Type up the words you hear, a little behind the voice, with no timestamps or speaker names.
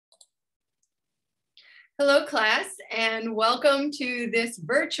Hello, class, and welcome to this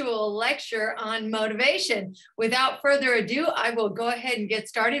virtual lecture on motivation. Without further ado, I will go ahead and get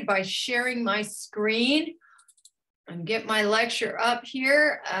started by sharing my screen and get my lecture up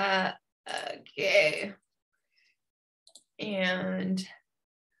here. Okay. And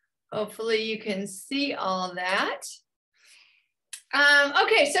hopefully you can see all that.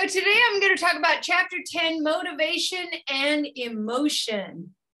 Okay, so today I'm going to talk about Chapter 10, Motivation and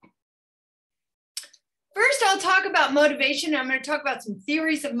Emotion. First, I'll talk about motivation. I'm going to talk about some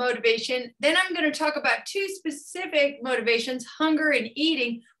theories of motivation. Then I'm going to talk about two specific motivations, hunger and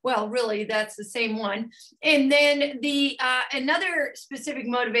eating. Well, really, that's the same one. And then another specific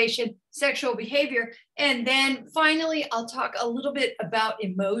motivation, sexual behavior. And then finally, I'll talk a little bit about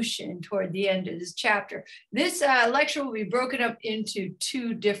emotion toward the end of this chapter. This lecture will be broken up into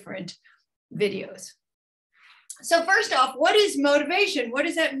two different videos. So first off, what is motivation? What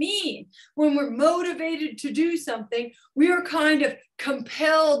does that mean? When we're motivated to do something, we are kind of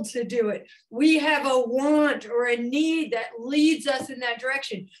compelled to do it. We have a want or a need that leads us in that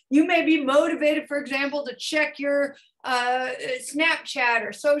direction. You may be motivated, for example, to check your Snapchat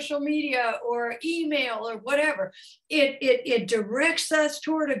or social media or email or whatever. It directs us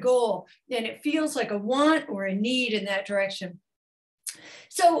toward a goal, and it feels like a want or a need in that direction.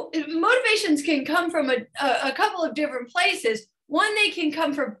 So motivations can come from a couple of different places. One, they can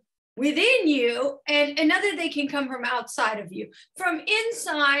come from within you, and another, they can come from outside of you. From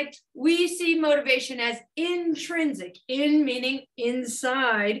inside, we see motivation as intrinsic, in meaning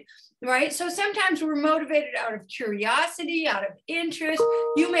inside, right? So sometimes we're motivated out of curiosity, out of interest.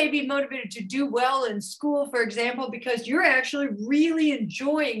 You may be motivated to do well in school, for example, because you're actually really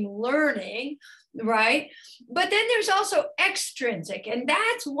enjoying learning, right? But then there's also extrinsic, and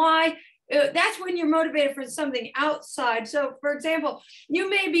that's why that's when you're motivated for something outside. So for example, you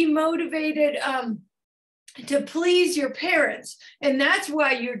may be motivated to please your parents, and that's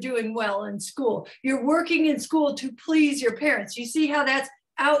why you're doing well in school. You're working in school to please your parents. You see how that's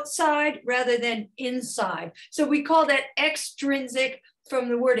outside rather than inside. So we call that extrinsic, from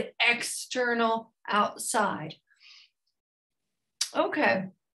the word external, outside. Okay.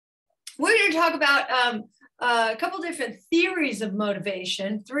 We're going to talk about a couple different theories of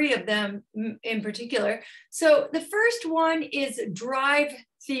motivation, three of them in particular. So the first one is drive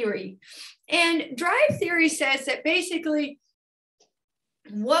theory. And drive theory says that basically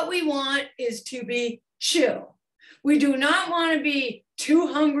what we want is to be chill. We do not want to be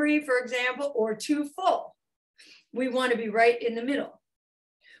too hungry, for example, or too full. We want to be right in the middle.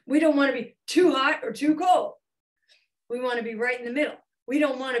 We don't want to be too hot or too cold. We want to be right in the middle. We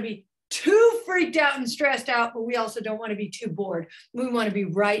don't want to be too freaked out and stressed out, but we also don't want to be too bored. We want to be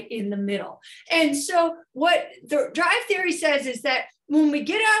right in the middle. And so what the drive theory says is that when we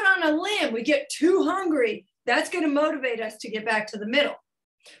get out on a limb, we get too hungry, that's going to motivate us to get back to the middle.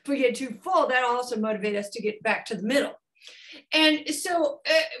 If we get too full, that'll also motivate us to get back to the middle. And so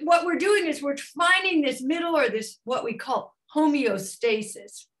what we're doing is we're finding this middle, or this what we call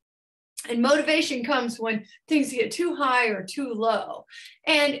homeostasis. And motivation comes when things get too high or too low.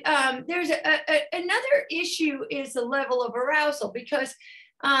 And there's another issue is the level of arousal, because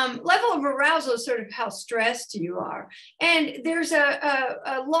level of arousal is sort of how stressed you are. And there's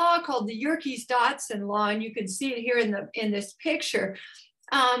a law called the Yerkes-Dodson law, and you can see it here in this picture.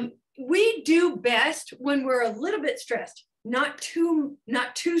 We do best when we're a little bit stressed, not too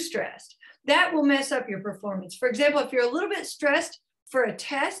stressed. That will mess up your performance. For example, if you're a little bit stressed for a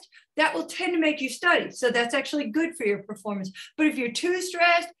test, that will tend to make you study. So that's actually good for your performance. But if you're too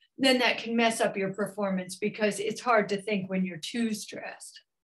stressed, then that can mess up your performance, because it's hard to think when you're too stressed.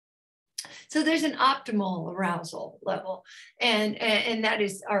 So there's an optimal arousal level, and that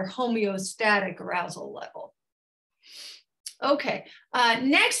is our homeostatic arousal level. Okay,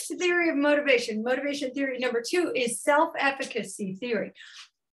 next theory of motivation theory number 2 is self-efficacy theory.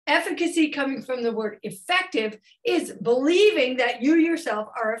 Efficacy, coming from the word effective, is believing that you yourself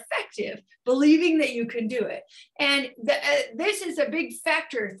are effective, believing that you can do it. And this is a big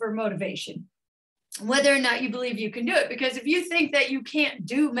factor for motivation, whether or not you believe you can do it. Because if you think that you can't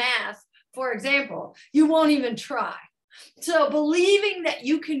do math, for example, you won't even try. So believing that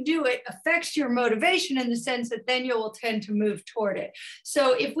you can do it affects your motivation, in the sense that then you will tend to move toward it.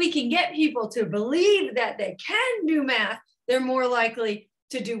 So if we can get people to believe that they can do math, they're more likely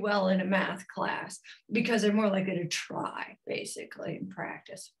to do well in a math class, because they're more likely to try, basically, in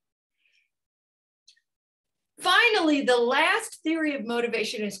practice. Finally, the last theory of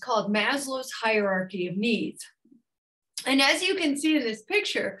motivation is called Maslow's hierarchy of needs. And as you can see in this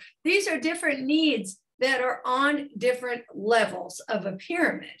picture, these are different needs that are on different levels of a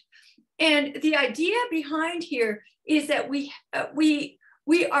pyramid. And the idea behind here is that we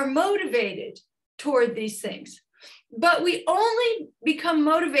are motivated toward these things, but we only become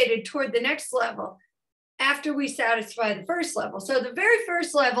motivated toward the next level after we satisfy the first level. So the very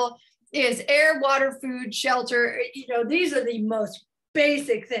first level is air, water, food, shelter. You know, these are the most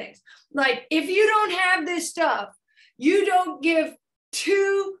basic things. Like if you don't have this stuff, you don't give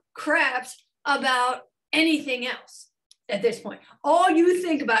two craps about anything else at this point. All you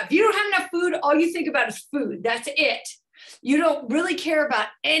think about, if you don't have enough food, all you think about is food. That's it. You don't really care about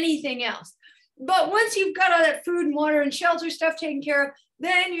anything else. But once you've got all that food and water and shelter stuff taken care of,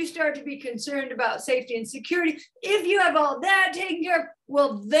 then you start to be concerned about safety and security. If you have all that taken care of,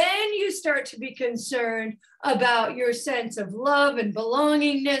 well, then you start to be concerned about your sense of love and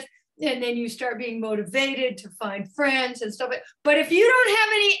belongingness. And then you start being motivated to find friends and stuff. But if you don't have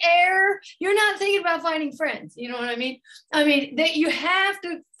any air, you're not thinking about finding friends. You know what I mean? I mean, that you have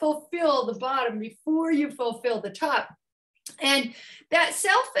to fulfill the bottom before you fulfill the top. And that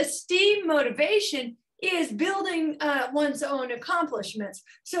self-esteem motivation is building one's own accomplishments.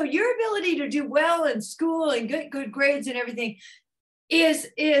 So your ability to do well in school and get good grades and everything is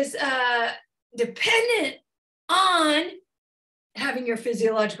dependent on having your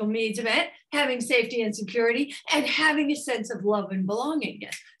physiological needs met, having safety and security, and having a sense of love and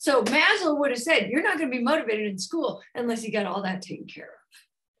belongingness. So Maslow would have said, you're not going to be motivated in school unless you got all that taken care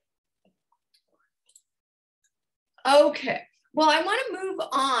of. Okay, well, I want to move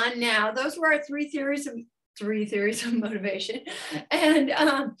on now. Those were our three theories of motivation. And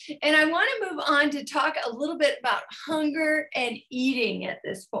I want to move on to talk a little bit about hunger and eating at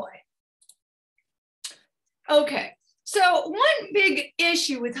this point. Okay. So one big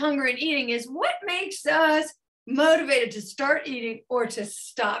issue with hunger and eating is what makes us motivated to start eating or to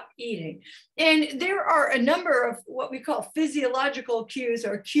stop eating. And there are a number of what we call physiological cues,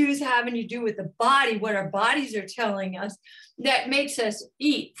 or cues having to do with the body, what our bodies are telling us that makes us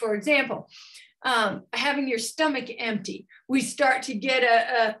eat. For example, having your stomach empty. We start to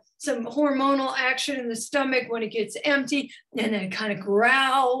get some hormonal action in the stomach when it gets empty, and then it kind of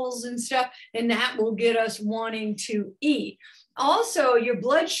growls and stuff, and that will get us wanting to eat. Also, your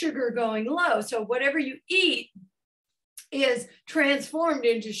blood sugar going low. So whatever you eat is transformed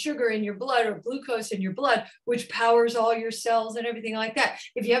into sugar in your blood or glucose in your blood, which powers all your cells and everything like that.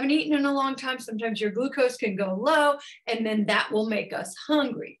 If you haven't eaten in a long time, sometimes your glucose can go low, and then that will make us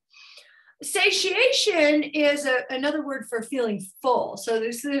hungry. Satiation is another word for feeling full. So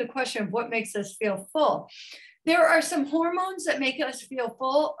this is a question of what makes us feel full. There are some hormones that make us feel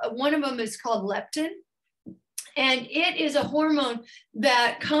full. One of them is called leptin, and it is a hormone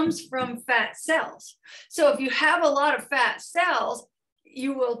that comes from fat cells. So if you have a lot of fat cells,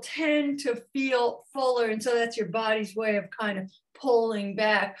 you will tend to feel fuller, and so that's your body's way of kind of pulling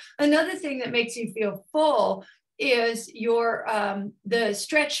back. Another thing that makes you feel full is your the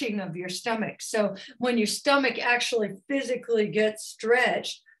stretching of your stomach. So when your stomach actually physically gets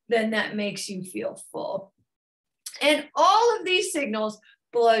stretched, then that makes you feel full. And all of these signals,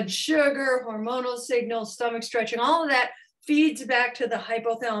 blood sugar, hormonal signals, stomach stretching, all of that feeds back to the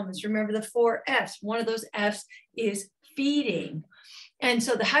hypothalamus. Remember the 4 F's. One of those F's is feeding. And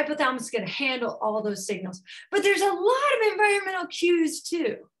so the hypothalamus is going to handle all those signals. But there's a lot of environmental cues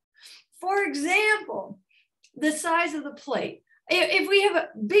too. For example, the size of the plate. If we have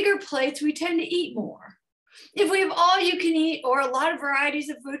bigger plates, we tend to eat more. If we have all you can eat or a lot of varieties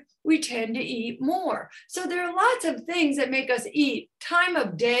of food, we tend to eat more. So there are lots of things that make us eat. Time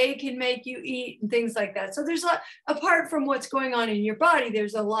of day can make you eat and things like that. So there's a lot, apart from what's going on in your body,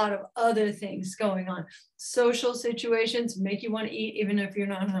 there's a lot of other things going on. Social situations make you want to eat even if you're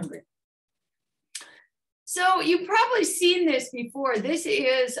not hungry. So you've probably seen this before. This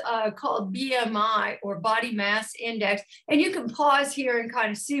is called BMI, or body mass index. And you can pause here and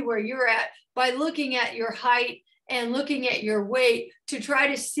kind of see where you're at by looking at your height and looking at your weight to try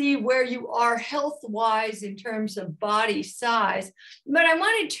to see where you are health-wise in terms of body size. But I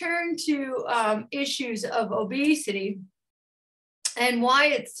want to turn to issues of obesity and why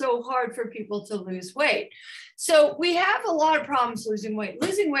it's so hard for people to lose weight. So we have a lot of problems losing weight.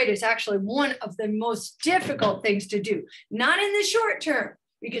 Losing weight is actually one of the most difficult things to do, not in the short term,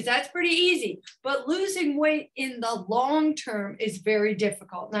 because that's pretty easy, but losing weight in the long term is very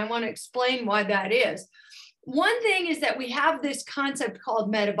difficult. And I want to explain why that is. One thing is that we have this concept called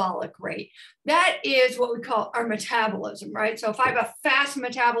metabolic rate. That is what we call our metabolism, right? So if I have a fast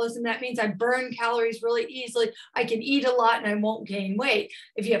metabolism, that means I burn calories really easily. I can eat a lot and I won't gain weight.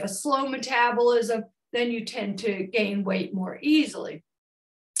 If you have a slow metabolism, then you tend to gain weight more easily.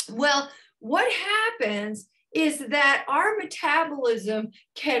 Well, what happens is that our metabolism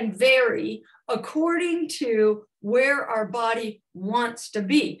can vary according to where our body wants to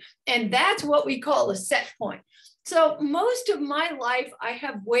be. And that's what we call a set point. So most of my life, I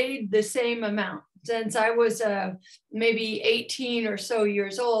have weighed the same amount. Since I was maybe 18 or so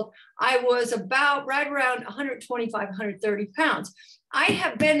years old, I was about right around 125, 130 pounds. I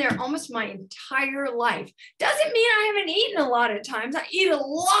have been there almost my entire life. Doesn't mean I haven't eaten a lot at times. I eat a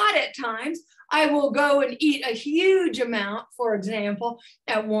lot at times. I will go and eat a huge amount, for example,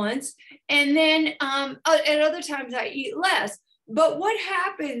 at once. And then at other times I eat less. But what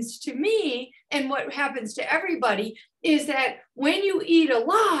happens to me and what happens to everybody is that when you eat a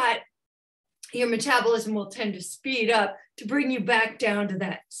lot, your metabolism will tend to speed up to bring you back down to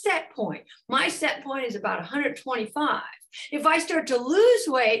that set point. My set point is about 125. If I start to lose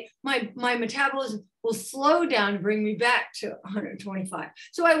weight, my metabolism will slow down to bring me back to 125.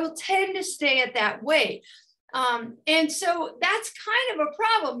 So I will tend to stay at that weight. And so that's kind of a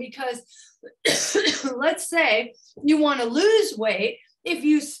problem because let's say you want to lose weight. If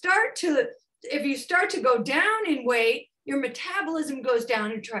you start to go down in weight, your metabolism goes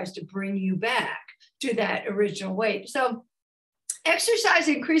down and tries to bring you back to that original weight. So exercise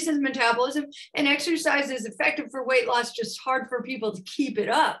increases metabolism, and exercise is effective for weight loss, just hard for people to keep it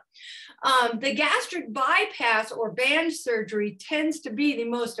up. The gastric bypass or band surgery tends to be the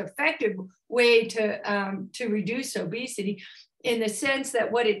most effective way to reduce obesity, in the sense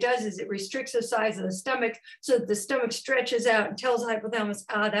that what it does is it restricts the size of the stomach so that the stomach stretches out and tells the hypothalamus,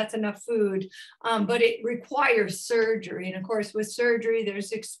 that's enough food. But it requires surgery. And of course, with surgery,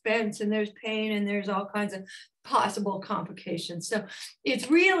 there's expense and there's pain and there's all kinds of possible complications. So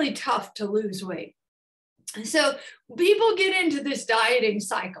it's really tough to lose weight. So people get into this dieting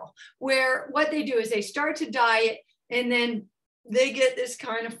cycle where what they do is they start to diet and then they get this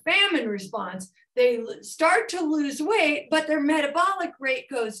kind of famine response. They start to lose weight, but their metabolic rate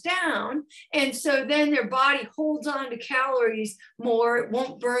goes down. And so then their body holds on to calories more. It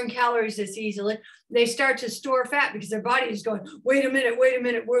won't burn calories as easily. They start to store fat because their body is going, wait a minute,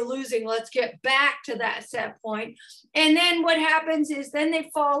 we're losing. Let's get back to that set point. And then what happens is then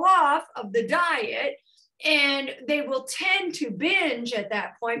they fall off of the diet. And they will tend to binge at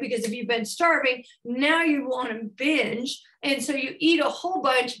that point, because if you've been starving, now you want to binge. And so you eat a whole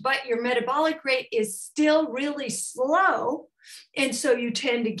bunch, but your metabolic rate is still really slow. And so you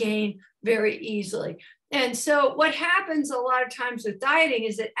tend to gain very easily. And so what happens a lot of times with dieting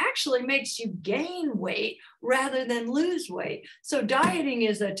is it actually makes you gain weight rather than lose weight. So dieting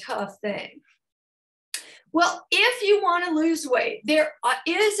is a tough thing. Well, if you want to lose weight, there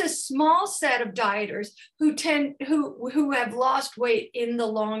is a small set of dieters who have lost weight in the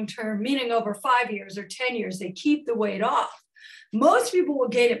long term, meaning over 5 years or 10 years, they keep the weight off. Most people will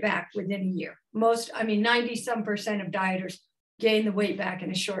gain it back within a year. 90-some% of dieters gain the weight back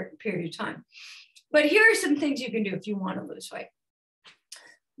in a short period of time. But here are some things you can do if you want to lose weight.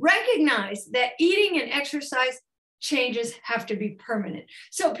 Recognize that eating and exercise changes have to be permanent.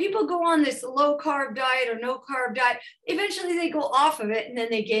 So people go on this low carb diet or no carb diet, eventually they go off of it and then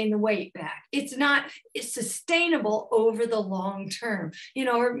they gain the weight back. It's sustainable over the long term.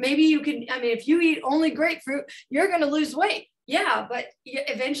 Or maybe you can, if you eat only grapefruit, you're going to lose weight. Yeah, but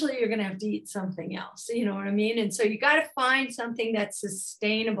eventually you're going to have to eat something else. You know what I mean? And so you got to find something that's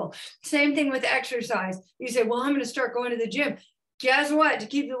sustainable. Same thing with exercise. You say, well, I'm going to start going to the gym. Guess what? To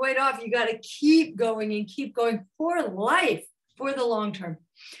keep the weight off, you got to keep going and keep going for life, for the long term.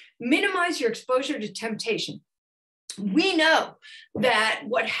 Minimize your exposure to temptation. We know that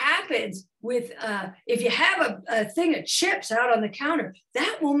what happens with, if you have a thing of chips out on the counter,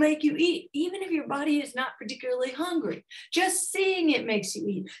 that will make you eat, even if your body is not particularly hungry. Just seeing it makes you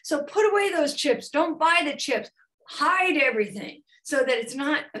eat. So put away those chips. Don't buy the chips. Hide everything so that it's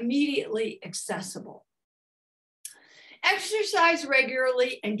not immediately accessible. Exercise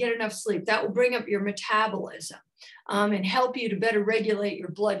regularly and get enough sleep. That will bring up your metabolism and help you to better regulate your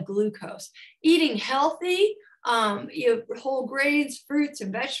blood glucose. Eating healthy, whole grains, fruits,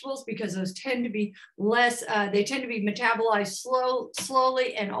 and vegetables, because those tend to be less, they tend to be metabolized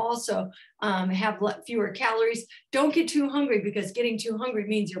slowly and also have fewer calories. Don't get too hungry, because getting too hungry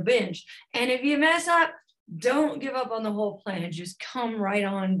means you're binged. And if you mess up, don't give up on the whole plan. Just come right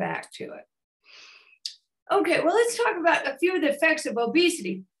on back to it. Okay, well, let's talk about a few of the effects of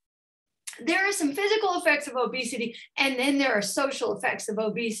obesity. there are some physical effects of obesity, and then there are social effects of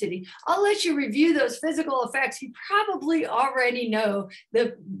obesity. I'll let you review those physical effects. You probably already know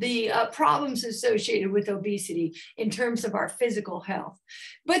the problems associated with obesity in terms of our physical health.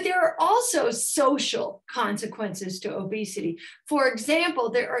 But there are also social consequences to obesity. For example,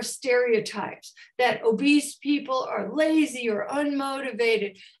 there are stereotypes that obese people are lazy or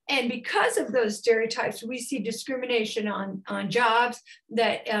unmotivated. And because of those stereotypes, we see discrimination on jobs,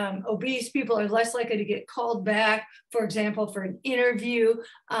 that obese people are less likely to get called back, for example, for an interview.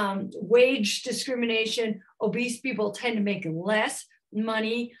 Wage discrimination, obese people tend to make less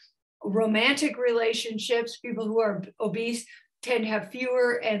money. Romantic relationships, people who are obese tend to have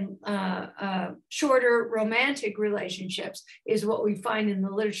fewer and shorter romantic relationships, is what we find in the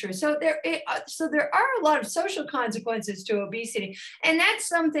literature. So there are a lot of social consequences to obesity, and that's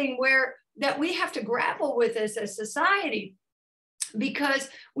something that we have to grapple with as a society, because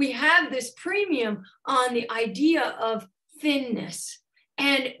we have this premium on the idea of thinness.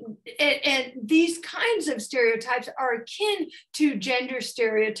 And these kinds of stereotypes are akin to gender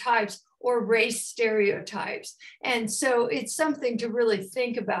stereotypes or race stereotypes. And so it's something to really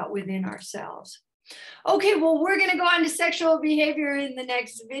think about within ourselves. Okay, well, we're going to go on to sexual behavior in the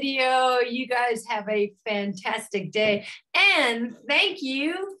next video. You guys have a fantastic day, and thank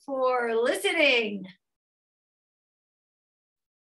you for listening.